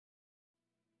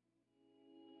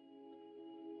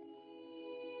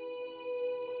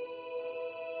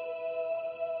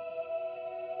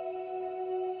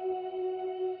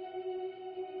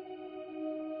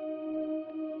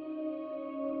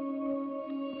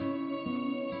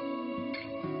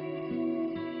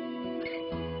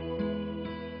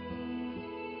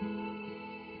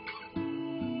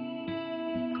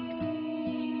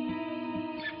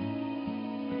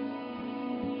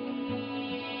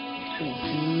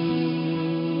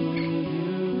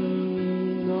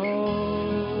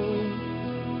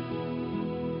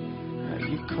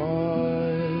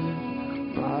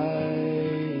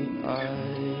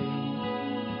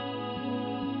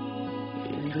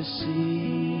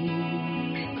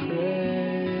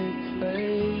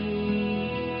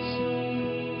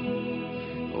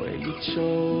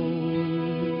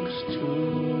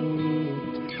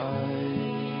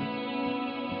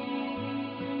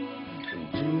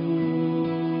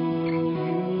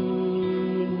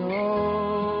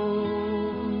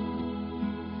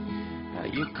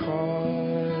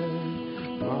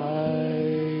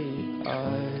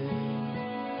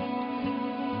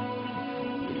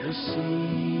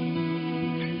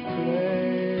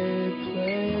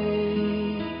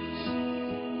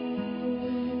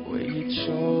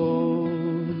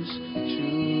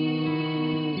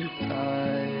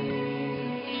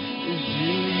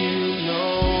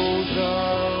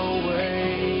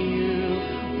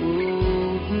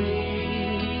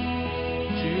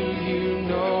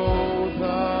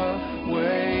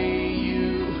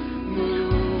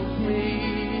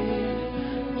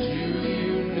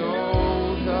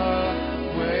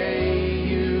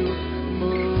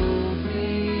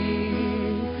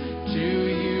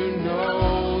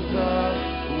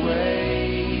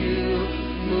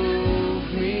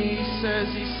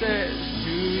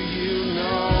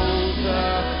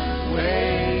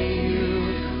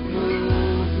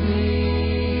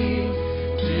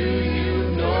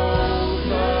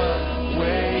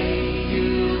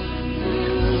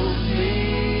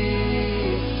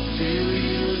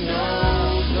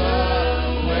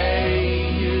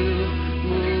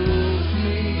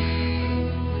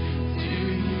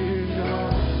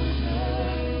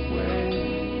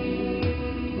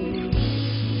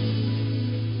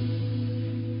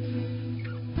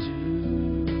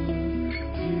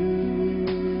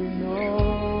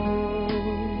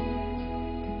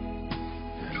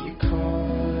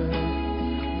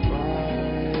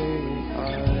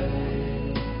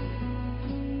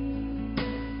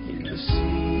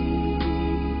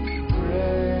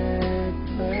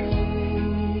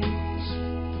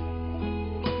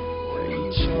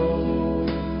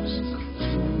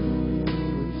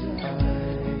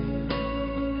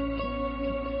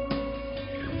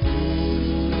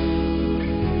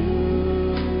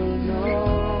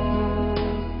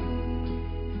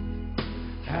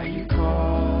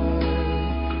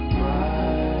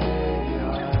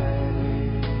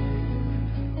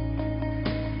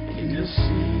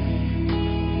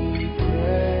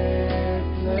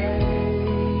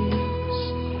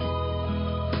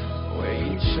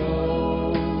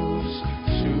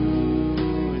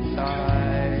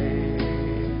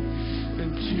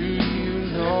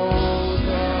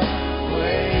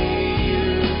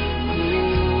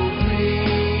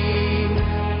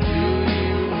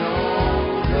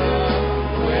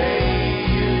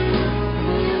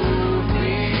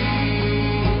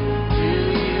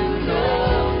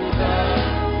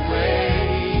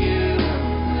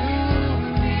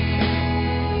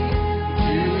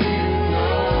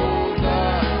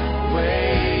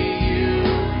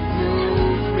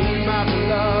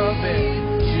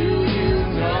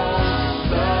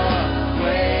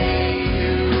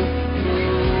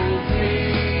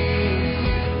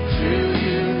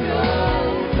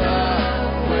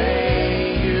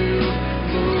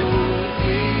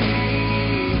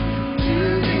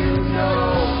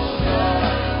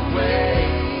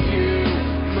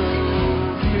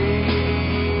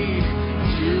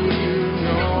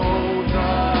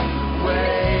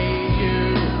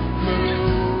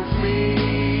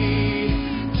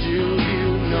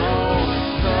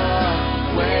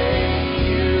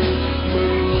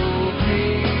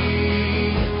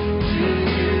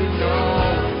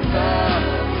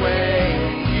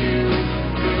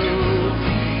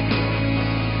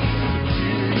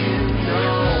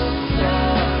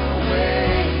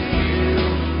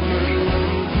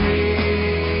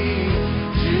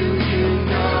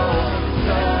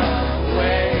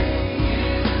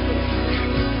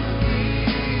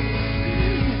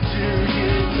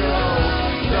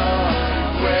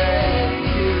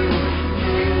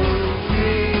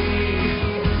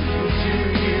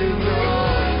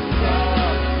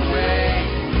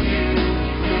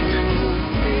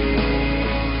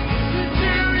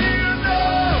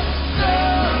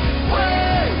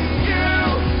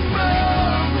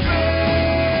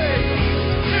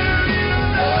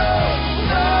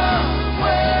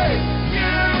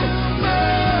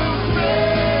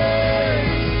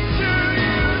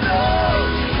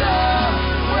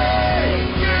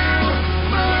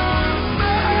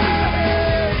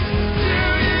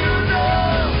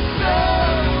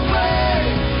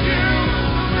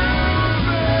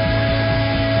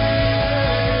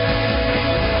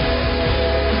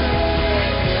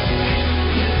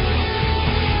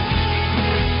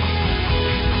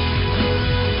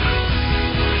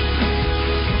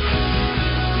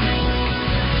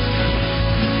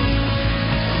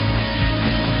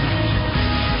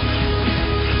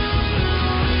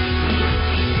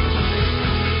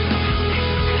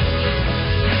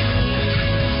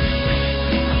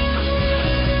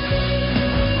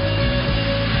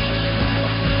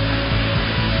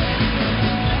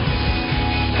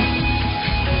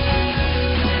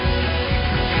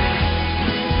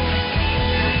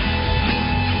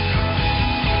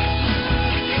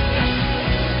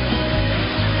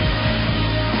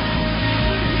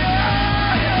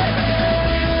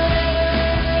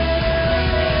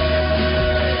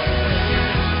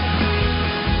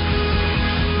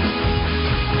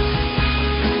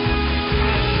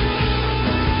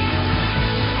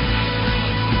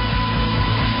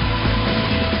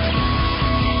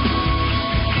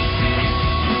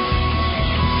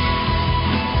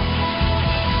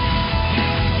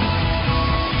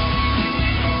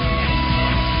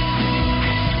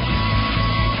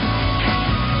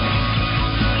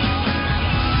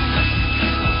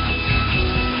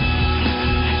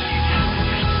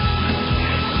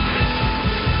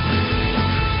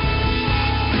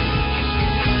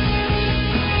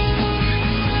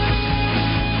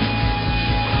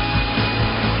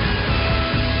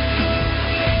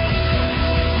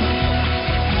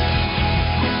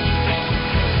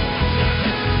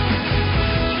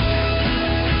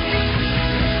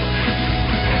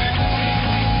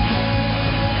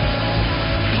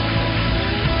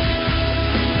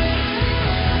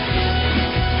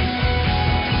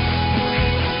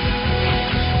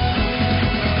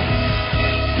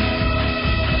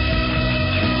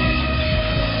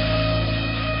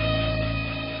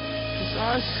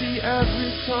I see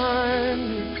every time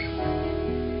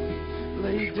you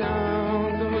lay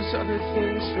down those other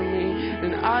things for me,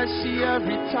 and I see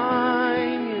every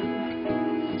time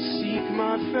you seek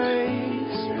my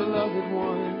face, beloved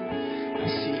one. I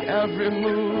see every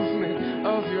movement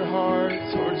of your heart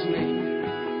towards me.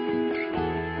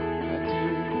 I do.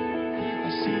 I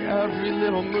see every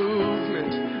little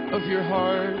movement of your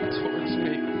heart towards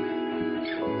me.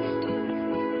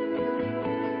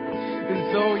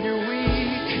 And though you're weak,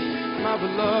 my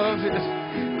beloved,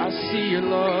 I see your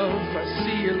love, I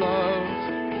see your love.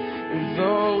 And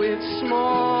though it's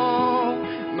small,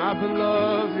 my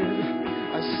beloved,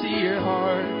 I see your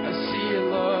heart, I see your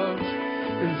love.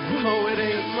 And though it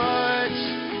ain't much,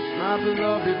 my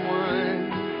beloved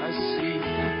one, I see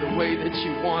the way that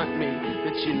you want me,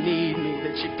 that you need me,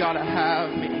 that you gotta have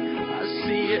me. I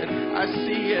see it, I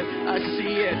see it, I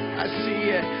see it, I see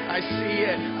it, I see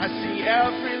it. I see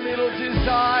every little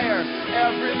desire,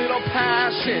 every little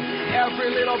passion, every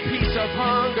little piece of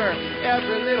hunger,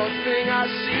 every little thing. I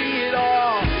see it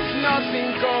all.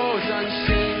 Nothing goes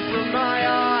unseen from my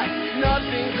eye.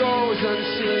 Nothing goes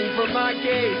unseen from my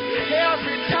gaze.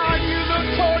 Every time you look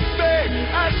towards me,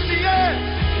 I see it.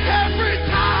 Every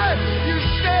time you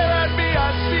stare at me, I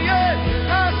see it.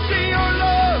 I see your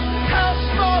love. How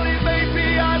small it may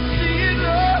be, I see it,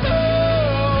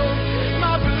 oh,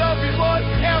 my beloved one.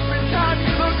 Every time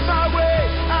you look my way,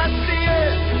 I see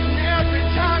it. And every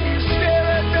time you stare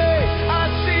at me, I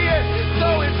see it.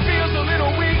 Though it feels a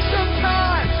little weak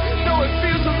sometimes, though it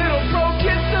feels a little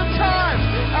broken sometimes,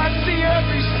 I see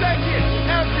every second,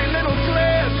 every little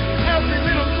glance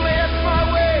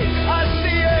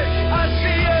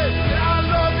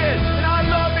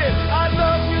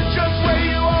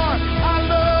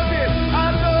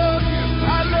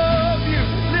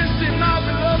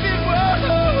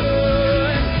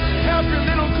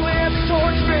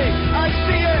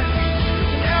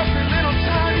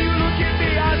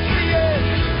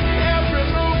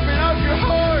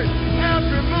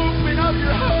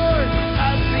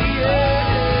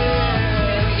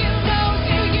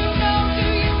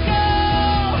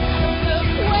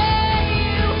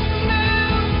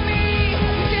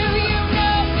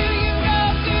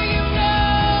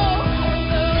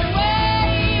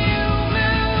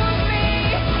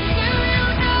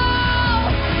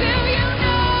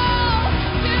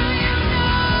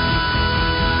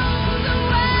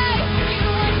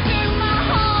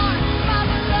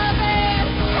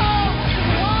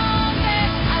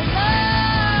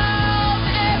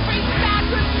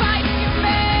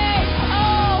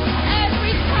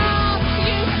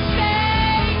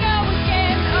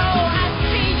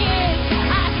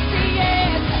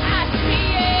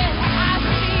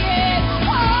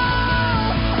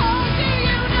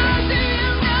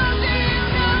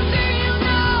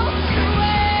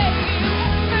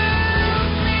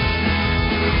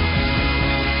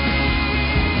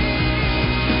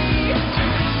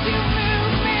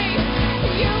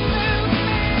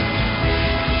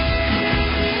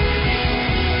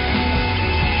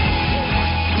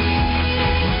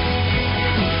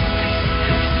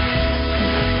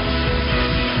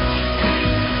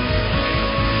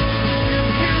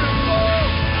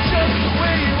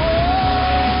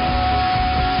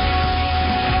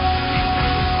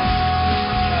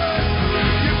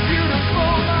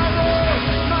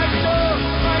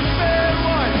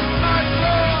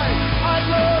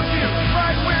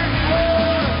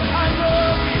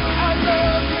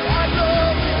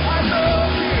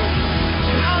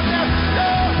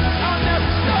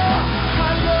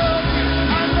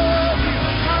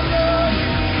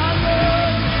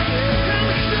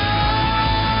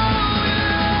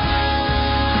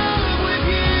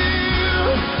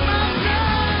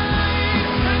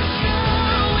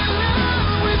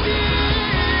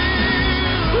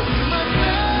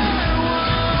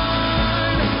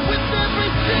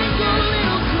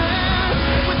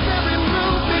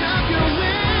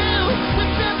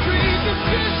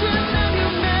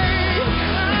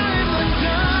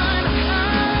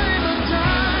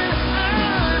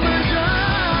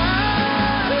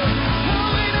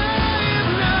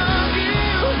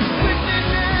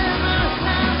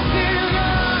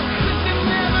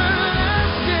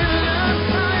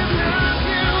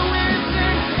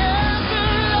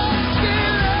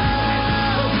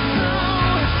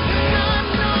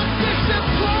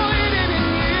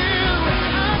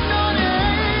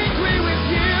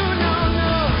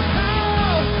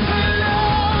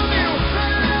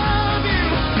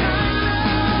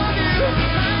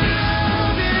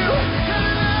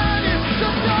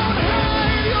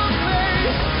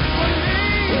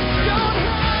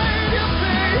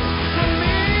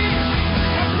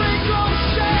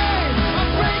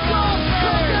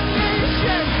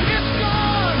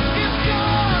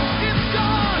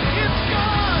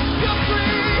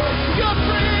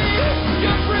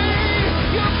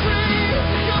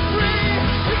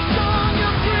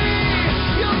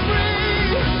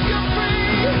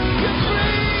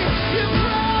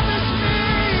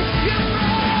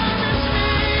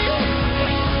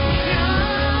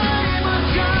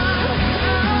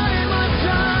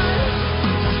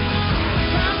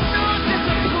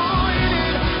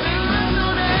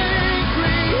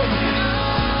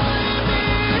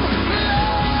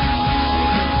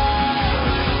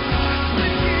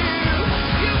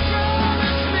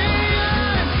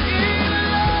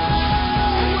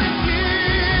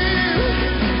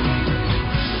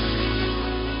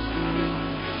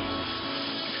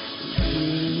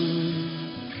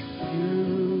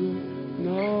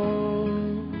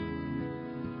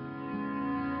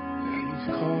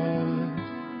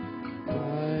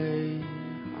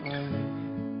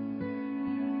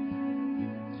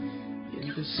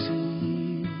the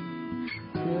secret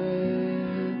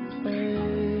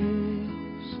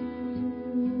place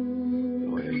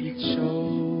where you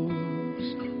chose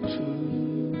to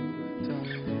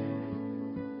die.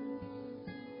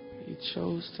 You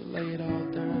chose to lay it all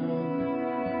down.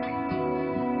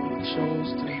 You chose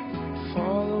to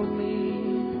follow me.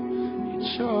 You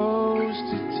chose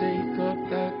to take up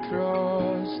that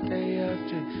cross day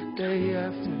after day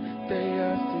after day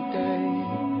after day.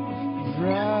 You've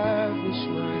ravished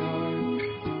my heart.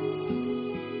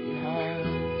 You have.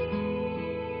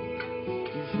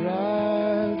 You've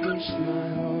ravished my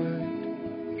heart.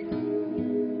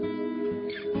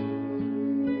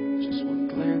 Just one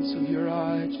glance of your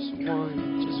eye, just one,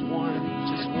 just one,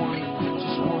 just one,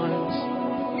 just once.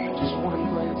 Just one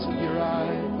glance of your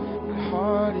eye. My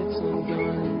heart, it's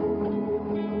undone.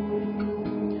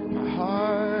 My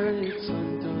heart, it's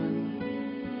undone.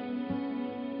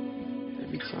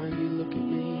 Every time you look at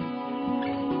me,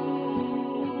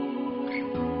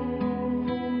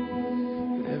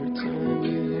 every time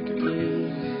you look at me,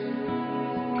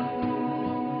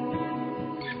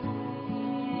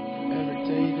 every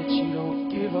day that you don't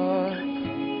give up,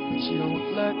 that you don't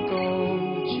let go,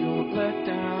 that you don't let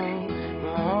down, my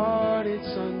heart,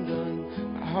 it's undone.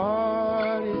 My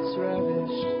heart, it's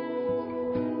ravished.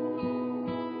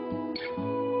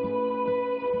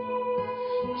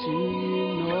 Do you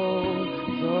know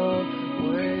the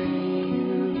way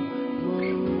you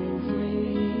move me?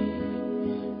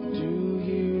 Do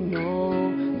you know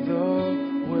the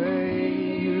way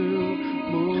you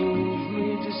move me?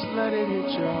 Just let it hit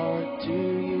your heart. Do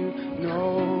you know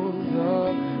the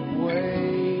way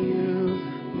you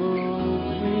move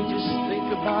me? Just think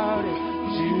about it.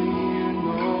 Do you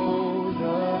know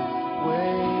the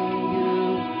way you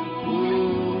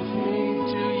move me?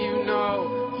 Do you know?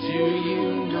 Do you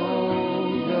know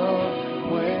the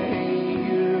way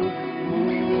you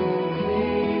move me?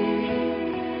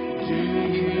 Do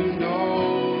you know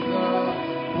the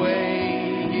way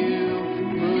you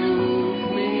move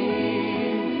me?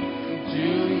 Do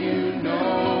you know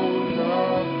the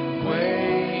way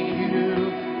you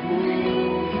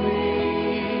move me?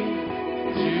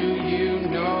 Do you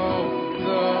know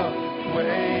the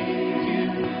way you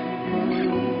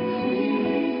move me?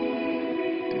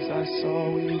 'Cause I saw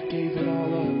when you gave it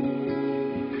all up.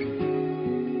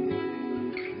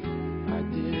 I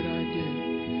did.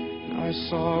 I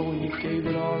saw when you gave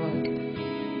it all up.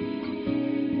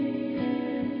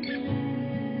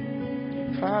 You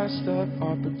passed up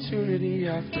opportunity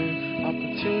after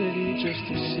opportunity just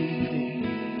to see me,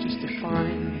 just to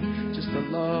find me, just to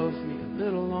love me a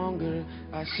little longer.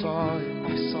 I saw it,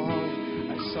 I saw it,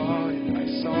 I saw it, I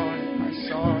saw it, I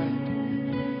saw it.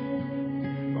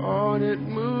 Oh, and it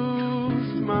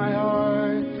moved my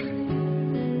heart.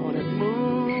 Oh, and it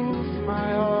moved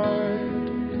my heart.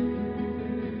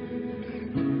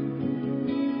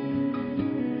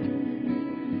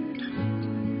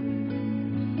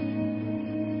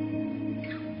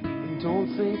 And don't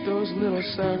think those little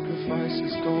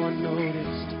sacrifices go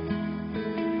unnoticed.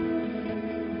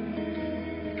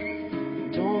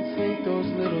 Don't think those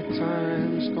little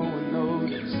times go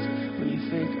unnoticed. When you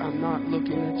think I'm not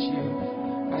looking at you,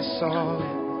 I saw it,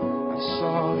 I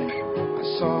saw it, I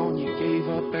saw when you gave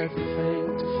up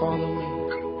everything to follow me.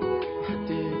 I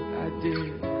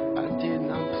did,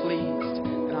 and I'm pleased,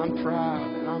 and I'm proud,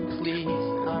 and I'm pleased,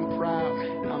 and I'm proud,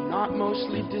 and I'm not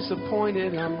mostly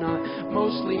disappointed, I'm not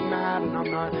mostly mad, and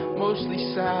I'm not mostly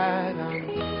sad. I'm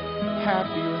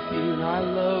happy with you, and I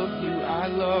love you, I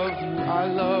love you, I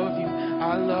love you,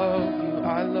 I love you,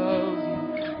 I love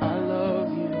you, I love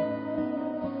you,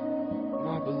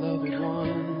 my beloved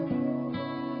one.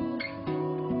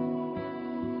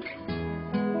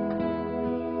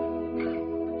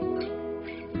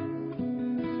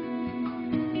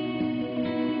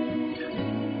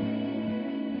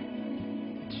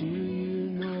 Do you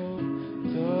know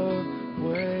the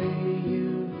way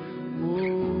you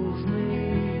move me?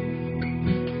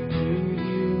 Do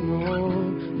you know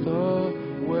the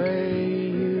way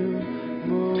you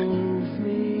move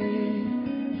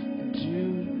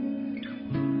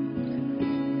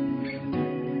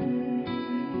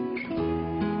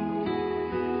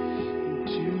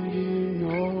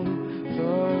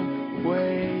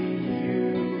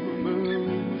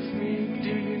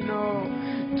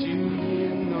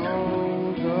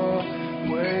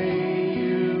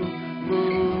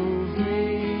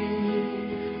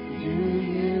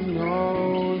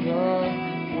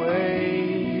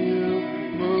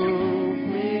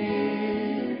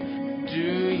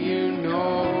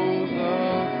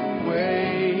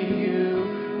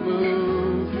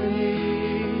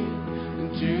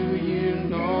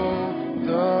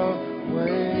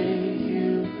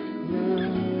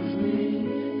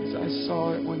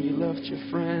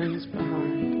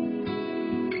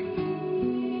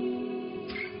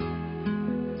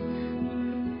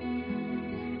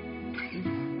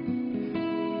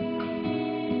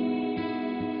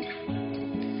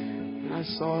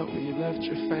saw it when you left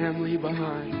your family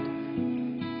behind.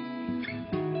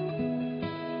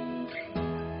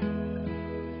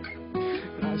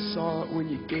 And I saw it when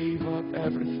you gave up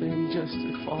everything just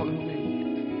to follow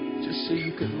me, just so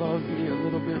you could love me a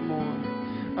little bit more.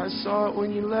 I saw it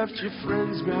when you left your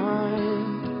friends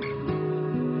behind.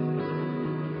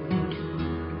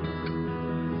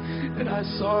 And I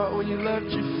saw it when you left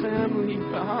your family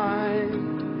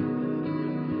behind.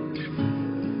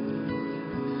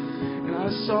 And I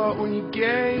saw it when you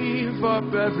gave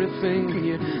up everything, when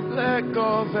you let go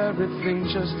of everything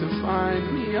just to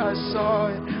find me. I saw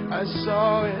it, I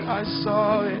saw it, I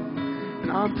saw it.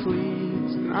 And I'm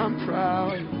pleased and I'm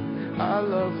proud. I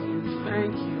love you,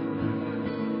 thank you.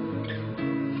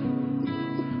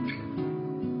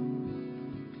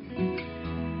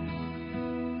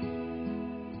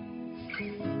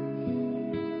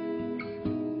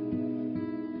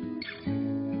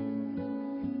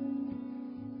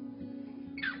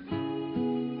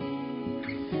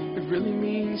 It really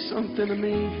means something to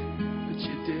me that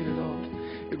you did it all.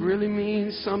 It really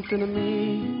means something to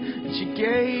me that you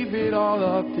gave it all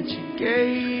up, that you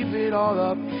gave it all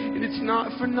up. And it's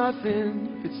not for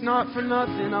nothing, it's not for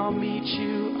nothing. I'll meet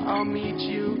you, I'll meet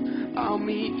you, I'll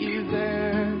meet you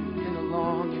there in a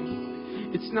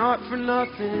longing. It's not for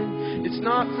nothing, it's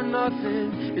not for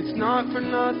nothing, it's not for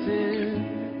nothing.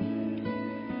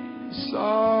 I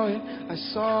saw it, I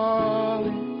saw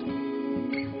it.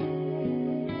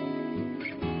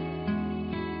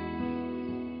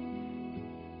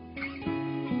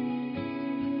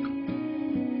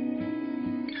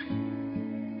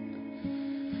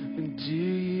 Do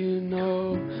you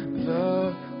know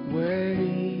the way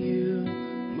you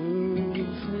move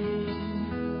me?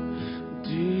 Do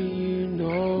you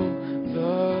know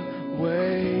the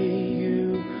way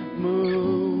you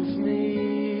move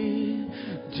me?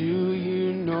 Do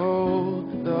you know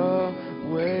the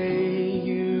way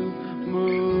you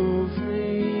move me?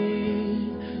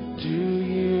 Do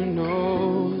you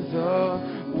know the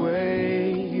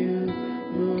way you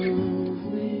move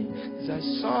me? 'Cause I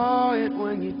saw it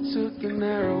when you took the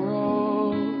narrow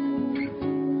road.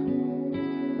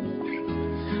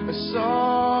 I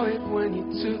saw it when you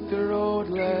took the road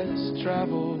less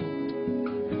traveled.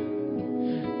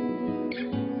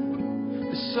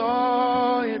 I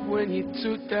saw it when you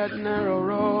took that narrow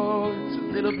road. It's a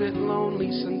little bit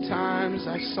lonely sometimes.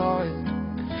 I saw it.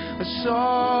 I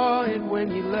saw it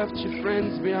when you left your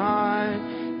friends behind.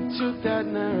 You took that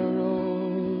narrow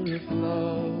road of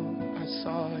love. I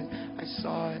saw it. I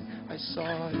saw it. I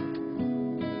saw it.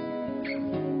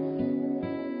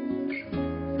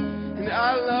 And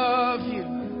I love you.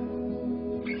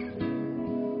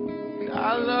 And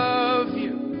I love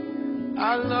you.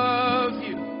 I love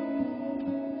you.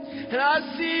 And I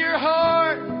see your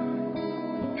heart.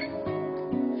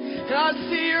 And I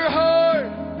see your heart.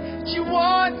 You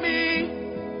want